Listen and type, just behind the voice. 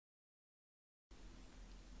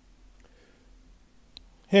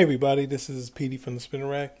Hey everybody, this is Petey from the Spinner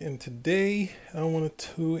Rack, and today I want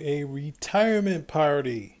to do a retirement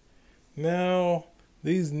party. Now,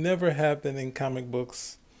 these never happen in comic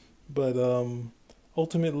books, but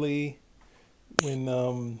ultimately, when I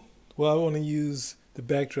want to use the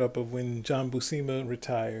backdrop of when John Buscema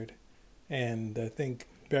retired, and I think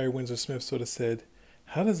Barry Windsor Smith sort of said,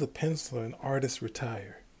 "How does a penciler, an artist,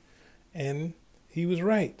 retire?" And he was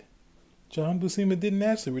right. John Buscema didn't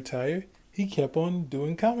actually retire. He kept on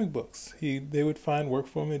doing comic books. They would find work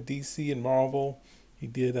for him at DC and Marvel. He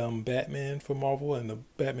did Batman for Marvel and the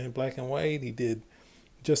Batman Black and White. He did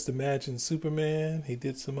Just Imagine Superman. He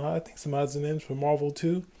did some odds and ends for Marvel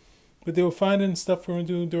too. But they were finding stuff for him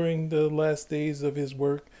to do during the last days of his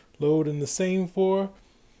work load, and the same for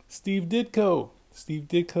Steve Ditko. Steve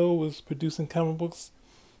Ditko was producing comic books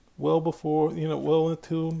well before, well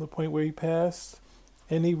until the point where he passed,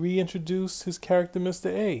 and he reintroduced his character Mr.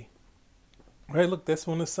 A. Right, look, that's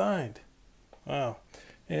one assigned. Wow.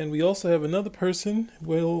 And we also have another person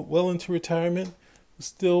well into retirement, who's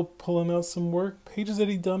still pulling out some work. Pages that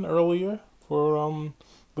he done earlier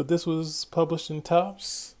but this was published in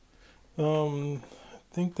Topps. I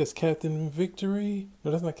think that's Captain Victory.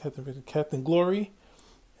 No, that's not Captain Victory. Captain Glory.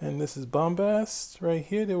 And this is Bombast right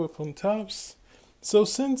here. They were from Topps. So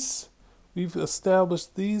since we've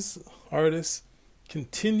established these artists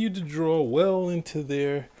continue to draw well into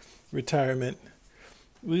their retirement,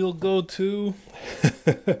 we'll go to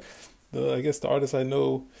I guess the artist I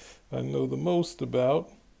know the most about.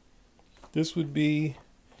 This would be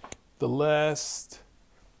the last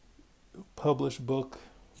published book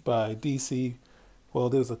by DC. Well,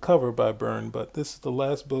 there's a cover by Byrne, but this is the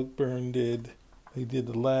last book Byrne did. He did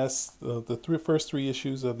the first three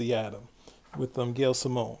issues of The Atom with Gail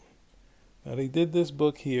Simone. Now they did this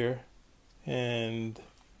book here, and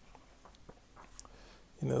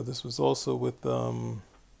this was also with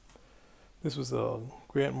this was a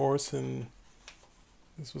Grant Morrison.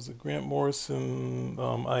 This was a Grant Morrison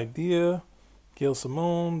idea. Gail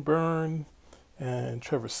Simone, Byrne, and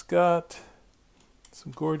Trevor Scott.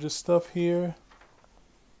 Some gorgeous stuff here.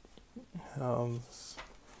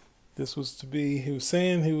 This was to be. He was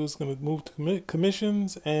saying he was going to move to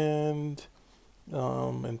commissions and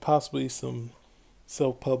possibly some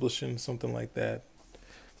self-publishing, something like that.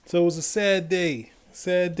 So it was a sad day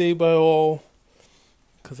by all,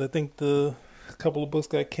 because I think a couple of books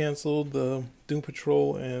got canceled, the Doom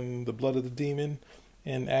Patrol and the Blood of the Demon,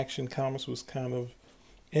 and Action Comics was kind of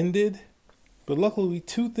ended. But luckily,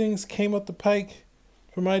 two things came up the pike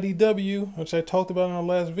from IDW, which I talked about in our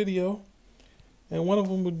last video, and one of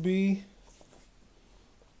them would be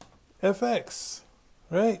FX,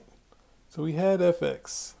 right? So we had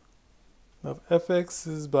FX. Now, FX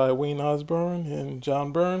is by Wayne Osborne and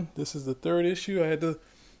John Byrne. This is the third issue. I had to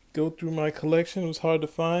go through my collection. It was hard to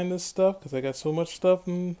find this stuff because I got so much stuff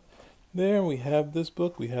in there. We have this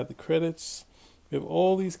book. We have the credits. We have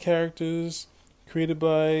all these characters created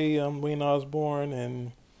by Wayne Osborne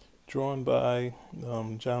and drawn by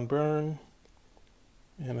John Byrne.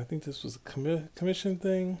 And I think this was a commission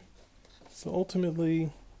thing. So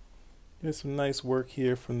ultimately, there's some nice work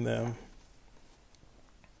here from them.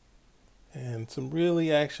 And some really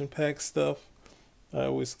action-packed stuff. I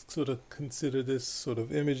always sort of consider this sort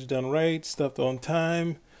of image done right, stuff on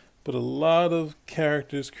time, but a lot of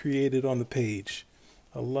characters created on the page.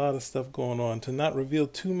 A lot of stuff going on. To not reveal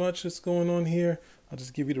too much that's going on here, I'll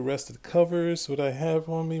just give you the rest of the covers, what I have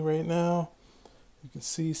on me right now. You can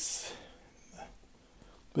see,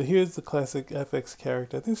 but here's the classic FX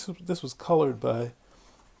character. I think this was colored by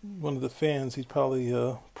one of the fans. He's probably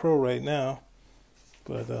a pro right now,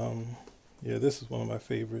 but yeah, this is one of my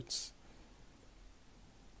favorites.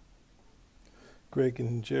 Greg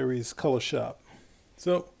and Jerry's Color Shop.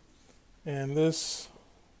 So, and this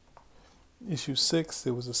issue 6,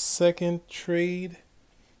 there was a second trade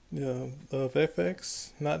of FX,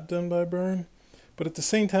 not done by Byrne. But at the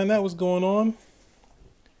same time that was going on,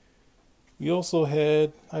 we also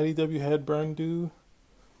had, IDW had Byrne do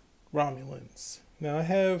Romulans. Now I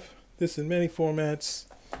have this in many formats.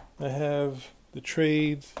 I have the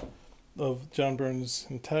trades of John Byrne's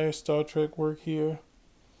entire Star Trek work here.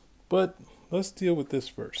 But let's deal with this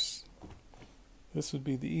first. This would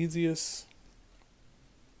be the easiest.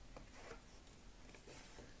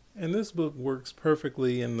 And this book works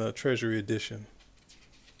perfectly in the Treasury edition.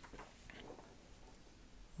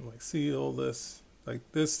 Like, see all this? Like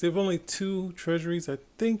this, there have only 2 treasuries, I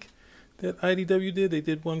think, that IDW did. They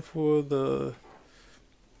did one for the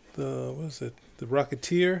what is it? The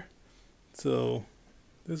Rocketeer. So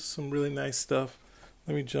this is some really nice stuff.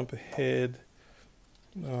 Let me jump ahead.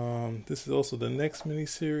 This is also the next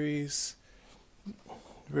miniseries.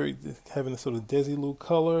 very having a sort of Desilu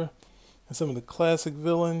color, and some of the classic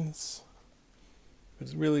villains.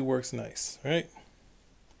 It really works nice, right?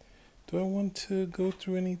 Do I want to go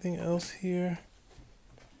through anything else here?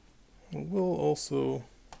 We'll also,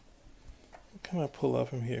 what can I pull out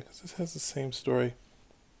from here? Because this has the same story,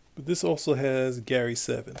 but this also has Gary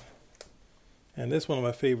 7, and this is one of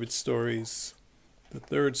my favorite stories, the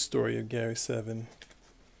third story of Gary 7.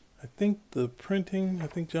 I think the printing, I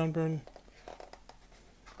think John Byrne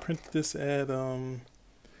printed this at yeah,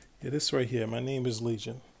 this right here, My Name is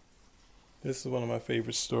Legion. This is one of my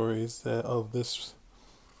favorite stories of this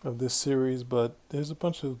series, but there's a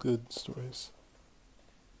bunch of good stories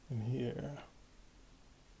in here.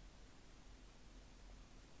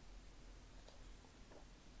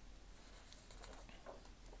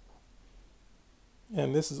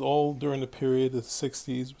 And this is all during the period of the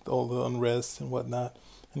 60s with all the unrest and whatnot.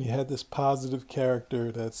 And you had this positive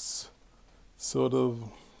character that's sort of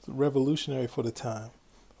revolutionary for the time.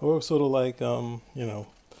 Or sort of like, you know,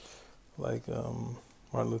 like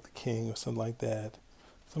Martin Luther King or something like that.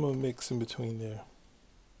 Some of a mix in between there.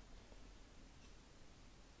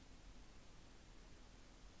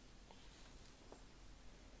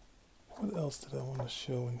 What else did I want to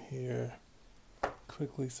show in here?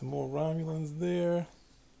 Quickly, some more Romulans there.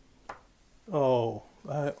 Oh,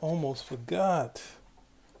 I almost forgot.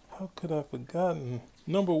 How could I have forgotten?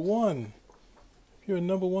 Number 1. If you're a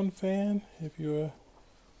number 1 fan, if you're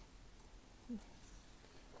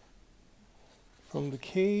from the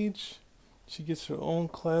Cage, she gets her own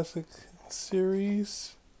classic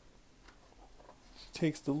series. She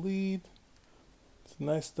takes the lead. It's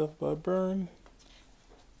nice stuff by Byrne.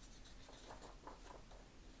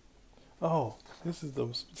 Oh, this is the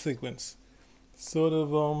sequence. Sort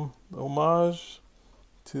of homage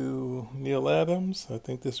to Neil Adams. I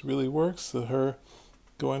think this really works. So her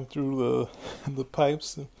going through the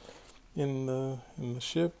pipes in the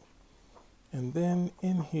ship, and then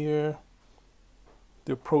in here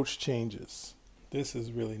the approach changes. This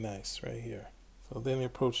is really nice right here. So then the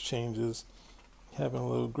approach changes, having a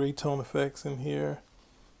little gray tone effects in here.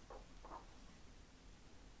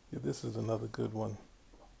 Yeah, this is another good one.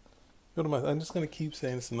 I'm just going to keep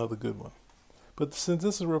saying it's another good one. But since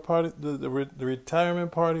this is the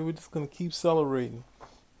retirement party, we're just going to keep celebrating.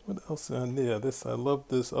 What else? Yeah, I love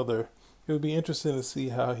this other. It would be interesting to see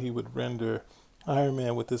how he would render Iron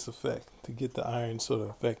Man with this effect, to get the iron sort of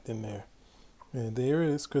effect in there. And there it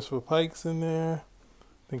is. Christopher Pike's in there.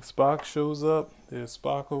 I think Spock shows up. There's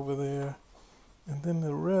Spock over there. And then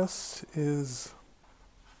the rest is,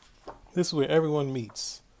 this is where everyone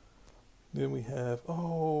meets. Then we have,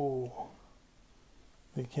 oh,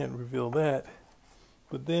 they can't reveal that.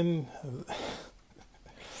 But then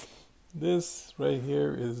this right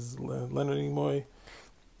here is Leonard Nimoy,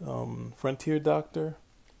 Frontier Doctor.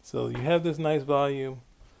 So you have this nice volume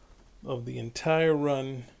of the entire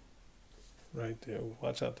run right there.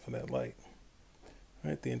 Watch out for that light.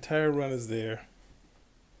 Right, the entire run is there.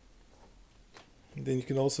 And then you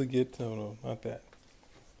can also get, no, not that.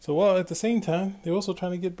 So while at the same time, they're also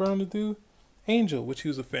trying to get Byrne to do Angel, which he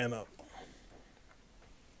was a fan of.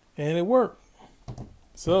 And it worked.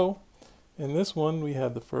 So, in this one, we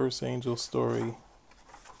have the first Angel story.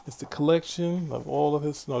 It's the collection of all of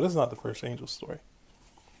his... No, this is not the first Angel story.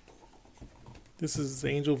 This is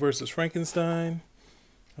Angel versus Frankenstein,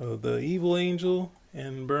 the evil Angel,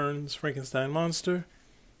 and Byrne's Frankenstein monster.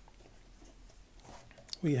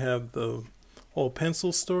 We have the all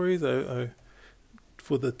pencil stories.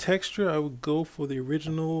 For the texture, I would go for the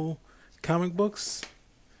original comic books.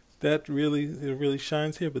 It really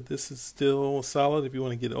shines here, but this is still solid if you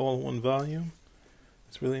want to get it all in one volume.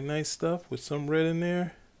 It's really nice stuff with some red in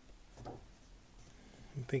there.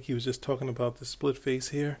 I think he was just talking about the split face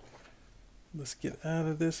here. Let's get out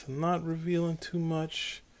of this. I'm not revealing too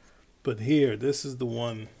much, but here, this is the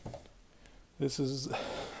one. This is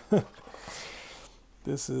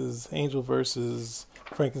this is Angel versus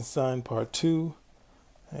Frankenstein Part 2.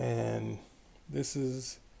 And this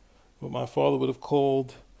is what my father would have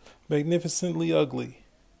called magnificently ugly,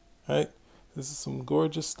 right? This is some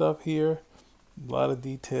gorgeous stuff here, a lot of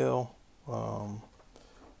detail. Some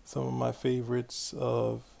of my favorites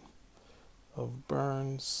of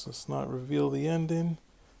Byrne's. Let's not reveal the ending.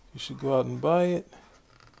 You should go out and buy it.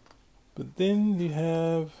 But then you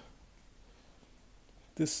have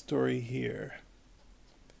this story here.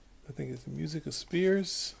 I think it's the Music of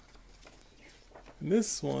Spears. And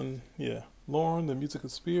this one, yeah, Lauren, the Music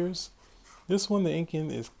of Spears. This one, the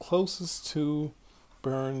inking is closest to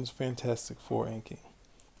Byrne's Fantastic Four inking,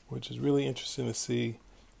 which is really interesting to see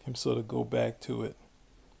him sort of go back to it.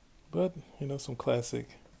 But, you know, some classic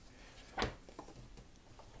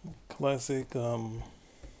classic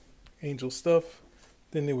Angel stuff.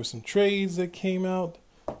 Then there were some trades that came out.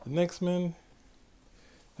 The Next Men,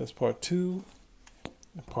 that's part 2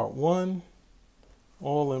 and part 1,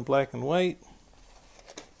 all in black and white.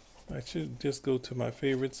 I should just go to my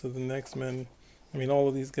favorites of the Next Men. I mean, all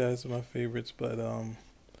of these guys are my favorites, but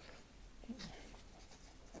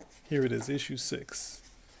here it is, issue 6.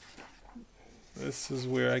 This is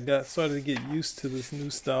where I started to get used to this new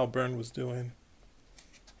style Byrne was doing.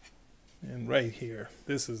 And right here,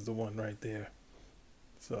 this is the one right there.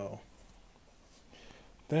 So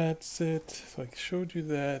that's it. So I showed you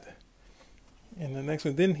that. And the next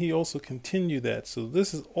one, then he also continued that. So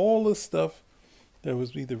this is all the stuff that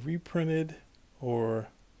was either reprinted or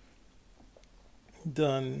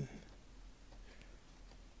done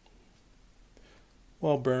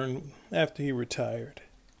while Byrne, after he retired.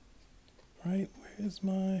 Right, where's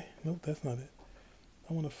my, nope, that's not it.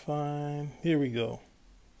 I want to find, here we go.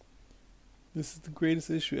 This is the greatest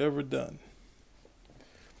issue ever done.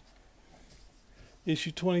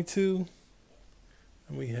 Issue 22,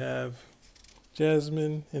 and we have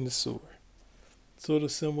Jasmine in the sewer. Sort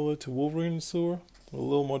of similar to Wolverine in the sewer, a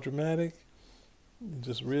little more dramatic.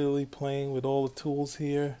 Just really playing with all the tools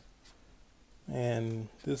here. And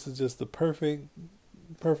this is just the perfect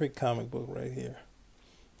comic book right here.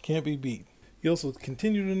 Can't be beat. He also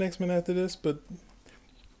continued the Next Men after this, but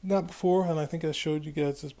not before, and I think I showed you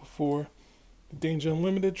guys this before. The Danger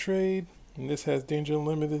Unlimited trade, and this has Danger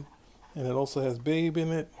Unlimited, and it also has Babe in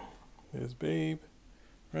it. There's Babe,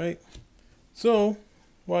 right? So,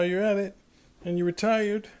 while you're at it, and you're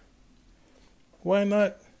retired, why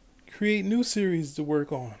not create new series to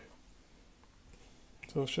work on?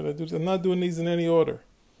 So should I do this? I'm not doing these in any order.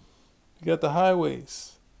 You got the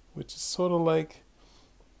Highways, which is sort of like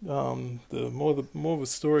more of a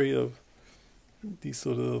story of these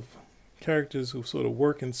sort of characters who sort of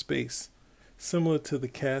work in space, similar to the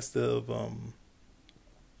cast of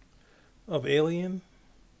Alien,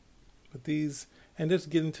 but these, and just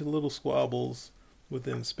get into little squabbles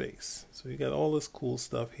within space. So you got all this cool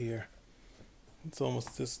stuff here. It's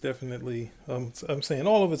almost just definitely, I'm saying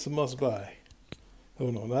all of it's a must buy. Oh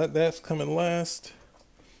no, that's coming last.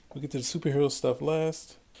 We'll get to the superhero stuff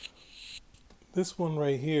last. This one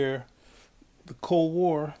right here, the Cold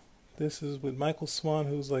War. This is with Michael Swan,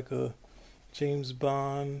 who's like a James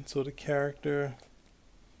Bond sort of character.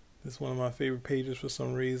 This is one of my favorite pages for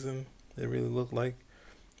some reason. It really looked like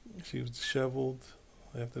she was disheveled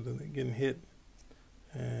after getting hit.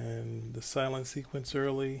 And the silent sequence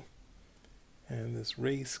early. And this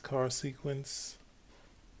race car sequence.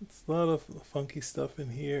 It's a lot of funky stuff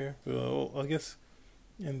in here. Well, I guess,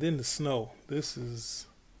 and then the snow. This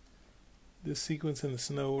sequence in the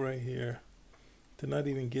snow right here. To not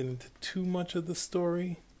even get into too much of the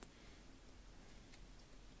story.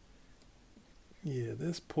 Yeah,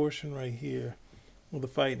 this portion right here, with the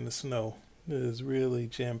fight in the snow, is really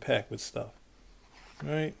jam-packed with stuff.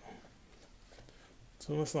 Right?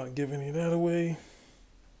 So let's not give any of that away.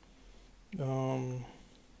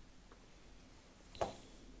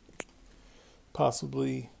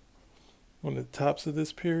 Possibly on the tops of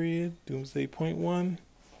this period, Doomsday Point 1,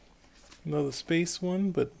 another space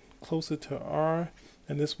one, but closer to R,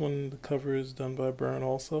 and this one, the cover is done by Byrne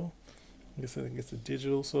also. I guess a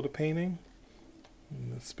digital sort of painting.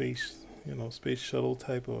 And the space, space shuttle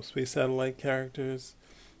type or space satellite characters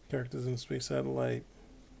in the space satellite.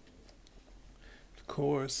 Of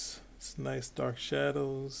course, it's nice dark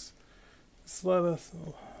shadows. It's a lot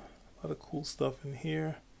of cool stuff in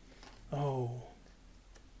here. Oh,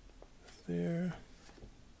 there.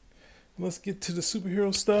 Let's get to the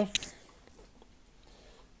superhero stuff.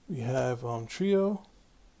 We have Trio,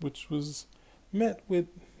 which was met with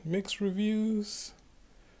mixed reviews,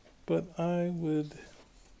 but I would.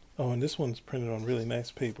 Oh, and this one's printed on really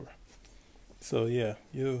nice paper. So yeah,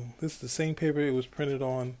 this is the same paper it was printed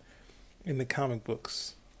on in the comic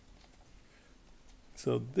books.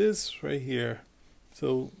 So this right here.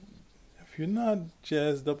 So if you're not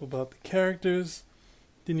jazzed up about the characters,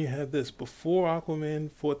 then you have this. Before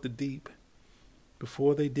Aquaman fought the deep,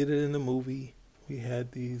 before they did it in the movie, we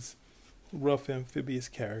had these rough amphibious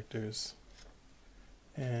characters.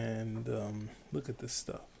 And look at this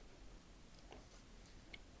stuff.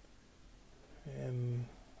 And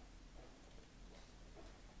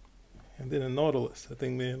then a Nautilus. I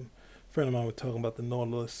think a friend of mine was talking about the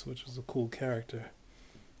Nautilus, which was a cool character.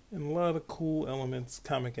 And a lot of cool elements,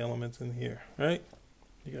 comic elements in here, right?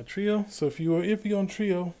 You got Trio. So if you're on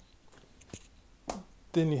Trio,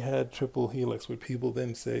 then you had Triple Helix, where people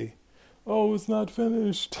then say, "Oh, it's not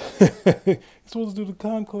finished. You're supposed to do the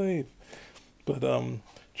Conclave." But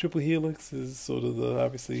Triple Helix is sort of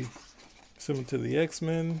obviously Similar to the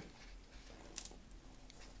X-Men.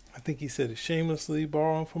 I think he said it's shamelessly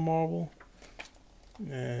borrowing from Marvel.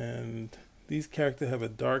 And these characters have a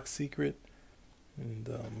dark secret. And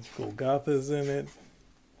Golgotha's in it.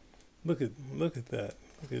 Look at that.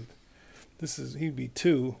 Look at this is he'd be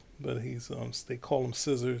 2, but he's they call him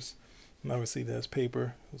Scissors. And obviously that's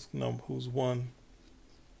paper. Who's 1.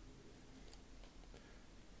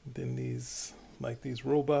 Then these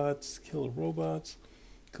robots, killer robots.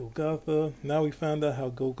 Golgotha. Now we found out how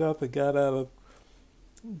Golgotha got out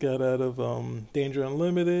of Danger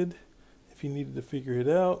Unlimited. If you needed to figure it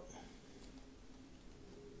out.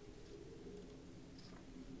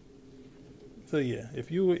 So yeah, if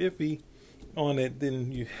you were iffy on it,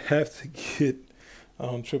 then you have to get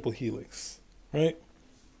Triple Helix, right?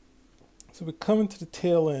 So we're coming to the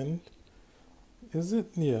tail end. Is it?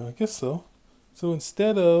 Yeah, I guess so. So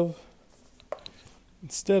instead of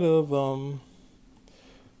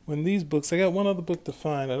when these books, I got one other book to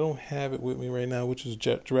find. I don't have it with me right now, which is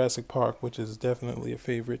Jurassic Park, which is definitely a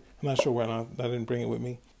favorite. I'm not sure why I didn't bring it with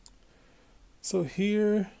me. So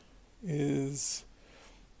here is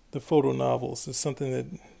the photo novels. It's something that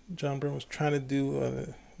John Byrne was trying to do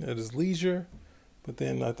at his leisure, but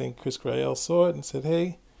then I think Chris Grael saw it and said,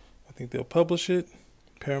 "Hey, I think they'll publish it."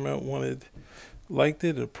 Paramount liked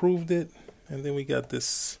it, approved it, and then we got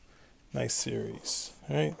this nice series,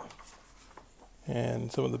 right?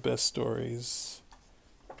 And some of the best stories.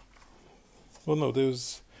 Well, no, I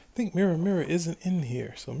think Mirror Mirror isn't in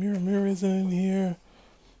here. So Mirror Mirror isn't in here.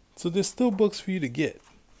 So there's still books for you to get.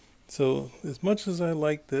 So as much as I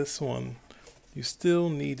like this one, you still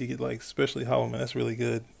need to get, like, especially Hollow Man. That's really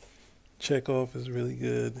good. Chekhov is really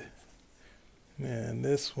good. And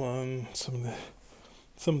this one, some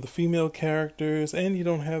of the female characters, and you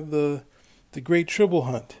don't have the Great Tribble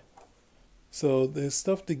Hunt. So there's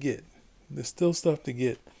stuff to get. There's still stuff to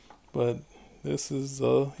get, but this is,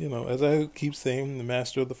 as I keep saying, the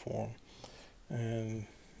master of the form, and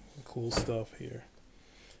cool stuff here.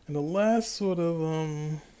 And the last sort of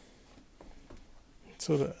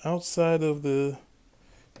outside of the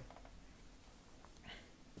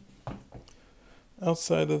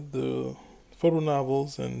photo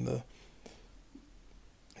novels and the,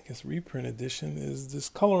 I guess, reprint edition is this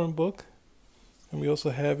coloring book. And we also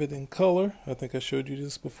have it in color. I think I showed you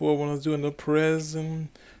this before when I was doing the Perez and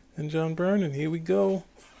John Byrne. And here we go.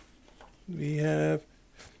 We have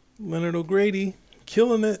Leonard O'Grady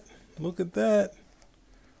killing it. Look at that.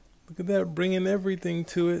 Look at that, bringing everything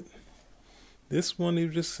to it. This one,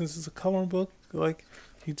 since it's a coloring book, like,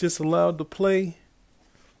 he just allowed to play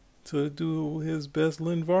to do his best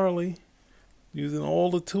Lynn Varley, using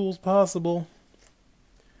all the tools possible.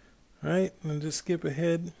 Right? And just skip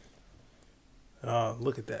ahead.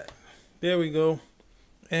 Look at that. There we go.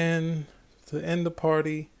 And to end the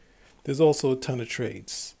party, there's also a ton of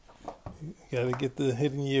trades. You gotta get the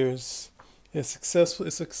hidden years. It's a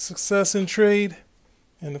success in trade.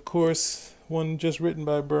 And of course, one just written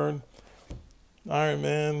by Byrne, Iron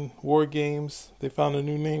Man War Games. They found a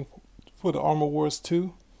new name for the Armor Wars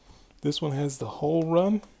 2. This one has the whole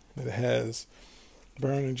run. It has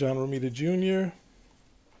Byrne and John Romita Jr.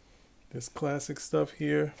 There's classic stuff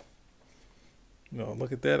here.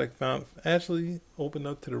 Look at that. I found actually opened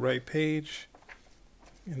up to the right page.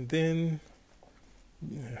 And then,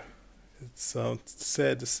 yeah, it's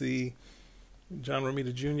sad to see John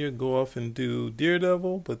Romita Jr. go off and do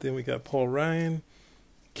Daredevil, but then we got Paul Ryan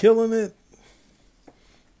killing it.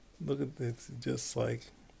 Look at it's just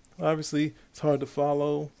like, obviously it's hard to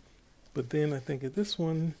follow, but then I think at this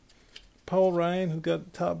one, Paul Ryan, who got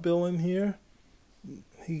the top bill in here,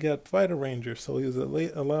 he got Fighter Ranger, so he was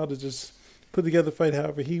allowed to just put together the fight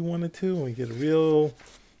however he wanted to, and we get a real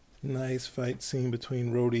nice fight scene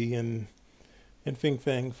between Rhodey and Fin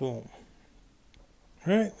Fang Foom.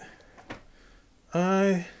 Alright.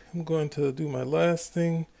 I am going to do my last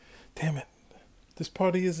thing. Damn it. This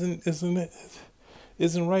party isn't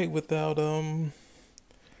right without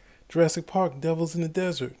Jurassic Park, Devils in the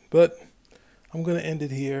Desert. But I'm gonna end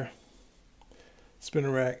it here.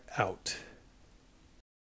 Spinner Rack out.